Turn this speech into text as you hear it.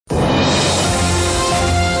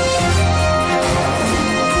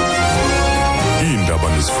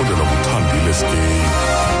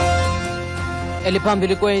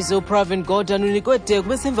Eliphambili kwezi uPravin Gordhan unikwe de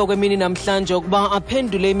kube semva kwemini namhlanje ukuba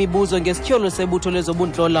aphendule imibuzo ngesityholo sebutho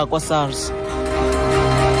lezobuntlola kwa-SARS.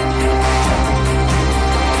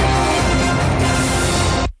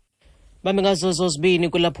 Bami ngazo zozibini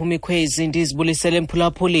kwelaphumi khwezi ndizibulisele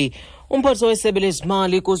mphulaphuli. Umphathiswa wesebe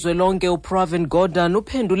lezimali kuzwelonke uPravin Gordhan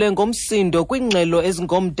uphendule ngomsindo kwiingxelo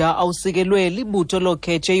ezingomda awusikelwe libutho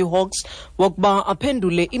lookhetshe iHawks wokuba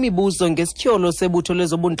aphendule imibuzo ngesityholo sebutho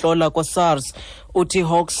lezobuntlola kwa-SARS. Uthi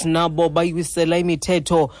Hawks nabo bayiwisela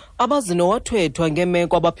imithetho abazinowathwethwa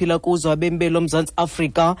ngemeko abaphila kuzo abembeli loMzantsi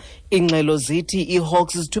Afrika. Iingxelo zithi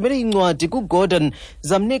iHawks zithumele incwadi kuGordhan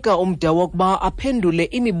zamnika umda wokuba aphendule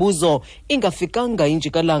imibuzo ingafikanga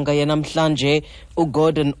injikalanga yanamhlanje.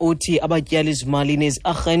 uGordhan uthi abatyali zimali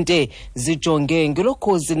nezi-arhente zijonge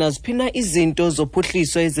ngelokhozi naziphina izinto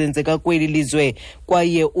zophuhliso ezenzeka kweli lizwe,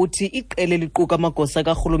 kwaye uthi iqela liquka amagosa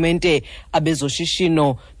karhulumente,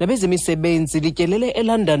 abezoshishino nabezemisebenzi lityelele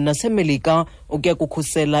eLondon naseMelika ukuya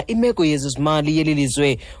kukhusela imeko yezezimali yeli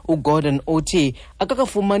lizwe. uGordhan uthi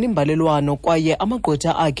akakafumani imbalelwano kwaye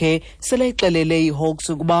amagqwetha akhe sele exelele iHawks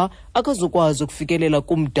ukuba akazukwazi ukufikelela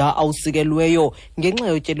kumda awusikelweyo ngenxa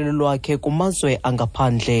yotyelelo lwakhe kumazwe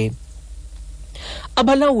angaphandle.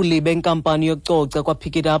 Abalawuli benkampani yokucoca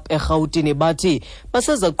kwa-Pick It Up eRhawutini bathi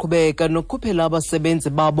basezaqhubeka nokukhuphela abasebenzi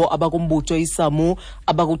babo abakumbutho isamu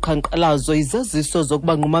abakuqhankqalazo izaziso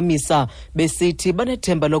zokubanqumamisa, besithi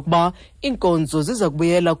banethemba lokuba iinkonzo ziza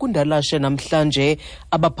kubuyela kundalashe namhlanje.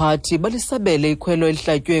 Abaphathi balisabele ikhwelo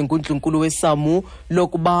elihlatywe nguNdlunkulu wesamu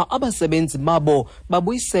lokuba abasebenzi babo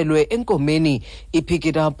babuyiselwe enkomeni. I-Pick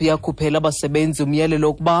It Up yakhuphela abasebenzi umyalelo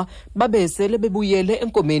wokuba babe sele bebuyele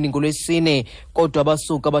enkomeni ngolwesine, kodwa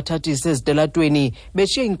abasuka bathathise ezitelatweni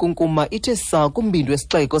beshiye inkunkuma ithe saa kumbindi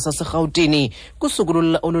wesixeko saserhawutini.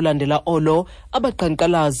 Kusuku olulandela olo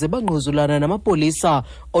abaqhankqalazi bangquzulana namapolisa.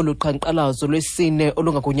 Olu qhankqalazo lwesine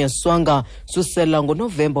olungagunyaziswanga susela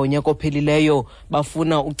ngoNovemba unyaka ophelileyo.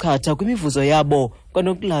 Bafuna uchatha kwimivuzo yabo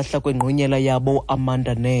kwanokulahla kwengqonyela yabo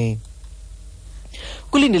amandane.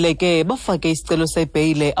 Kulindeleke bafake isicelo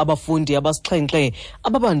sebheyile abafundi abasixhenxe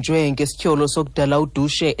ababanjwe ngesityholo sokudala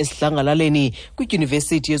udushe esidlangalaleni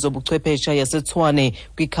kwidyunivesithi yezobuchwephesha yaseTshwane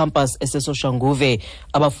kwikhampasi esesoshanguve.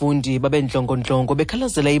 Abafundi babendlongondlongo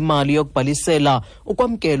bekhalazela imali yokubhalisela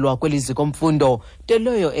ukwamkelwa kweliziko mfundo, nto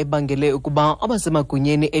leyo ebangele ukuba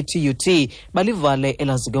abasemagunyeni eTUT balivale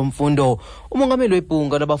elaziko mfundo. Umongameli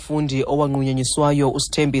webhunga labafundi owanqunyanyiswayo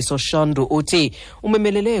uSithembiso Shandu uthi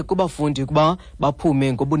umemelele kubafundi ukuba baphume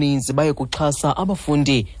ngobuninzi baye kuxhasa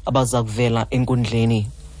abafundi abaza kuvela enkundleni.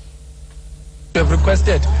 We have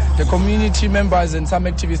requested, the community members and some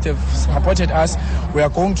activists have supported us. We are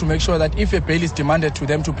going to make sure that if a bail is demanded to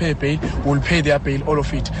them to pay a bail, we will pay their bail, all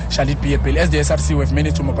of it. Shall it be a bail? As the SRC, we have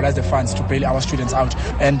managed to mobilize the funds to bail our students out.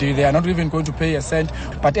 And they are not even going to pay a cent.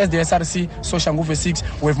 But as the SRC, Soshanguve 6,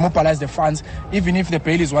 we have mobilized the funds. Even if the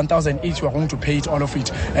bail is 1,000 each, we are going to pay it, all of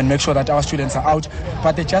it, and make sure that our students are out.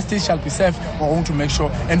 But the justice shall be served. We are going to make sure.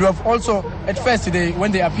 And we have also, at first,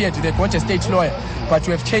 when they appeared, they got a state lawyer. But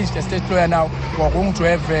we have changed the state lawyer now. We are going to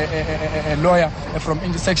have a lawyer from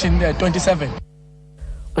section 27.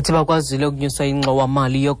 Uthi bakwazile ukunyusa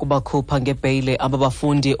ingxowa-mali yokubakhupha ngebheyile aba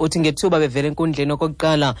bafundi. Uthi ngethuba bevela enkundleni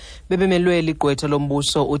okokuqala bebemelwe ligqwetha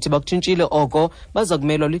lombuso. Uthi bakutshintshile oko baza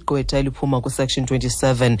kumelwa ligqwetha eliphuma kusection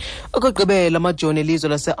 27. Okugqibela amajoni elizwe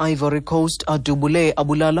lase-Ivory Coast adubule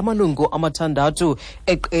abulala amalungu amathandathu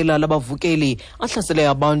eqela labavukeli ahlasele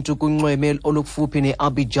abantu kunxweme olukufuphi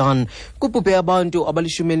ne-Abidjan. Kubhubhe abantu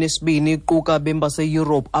abali-12 quka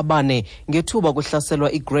bembase-Europe abane ngethuba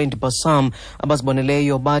kuhlaselwa iGrand Bassam.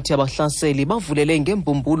 Abaziboneleyo bathi abahlaseli bavulele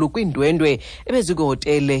ngembumbulu kwindwendwe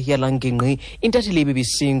ebezikwihotele yalangingqi. Intatheli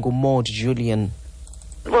BBC nguMaud Julian.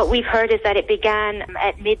 What we've heard is that it began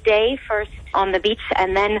at midday, first on the beach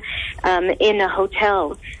and then in a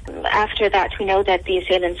hotel. After that, we know that the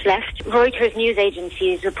assailants left. Reuters news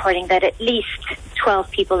agency is reporting that at least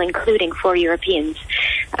 12 people, including 4 Europeans,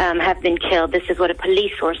 have been killed. This is what a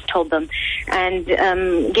police source told them. And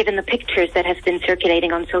given the pictures that have been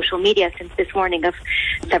circulating on social media since this morning of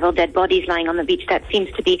several dead bodies lying on the beach, that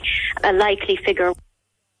seems to be a likely figure.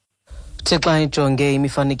 Xa ijonge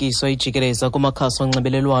imifanekiso ijikeleza kumakhasi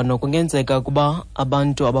onxibelelwano kungenzeka kuba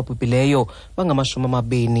abantu ababhubhileyo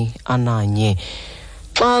bangama-21.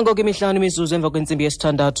 Xa ngoko imihlanu imizuzu emva kwentsimbi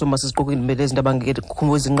yesithandathu masiziqokelele izindaba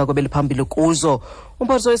ngezinqaku ebeliphambili kuzo.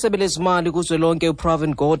 Umphathiswa wesebe lezimali kuzwelonke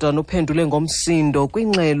uPravin Gordhan uphendule ngomsindo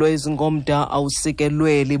kwiingxelo ezingomda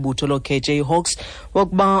awusikelwe libutho lookhetshe iHawks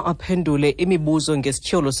wokuba aphendule imibuzo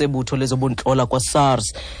ngesityholo sebutho lezobuntlola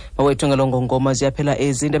kwa-SARS. Bawethu ngelongongoma ziyaphela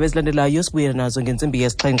ezi indaba ezilandelayo sibuye nazo ngentsimbi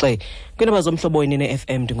yesixhenxe. Kwiindaba zomhlobo wenene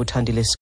FM ndinguthandile.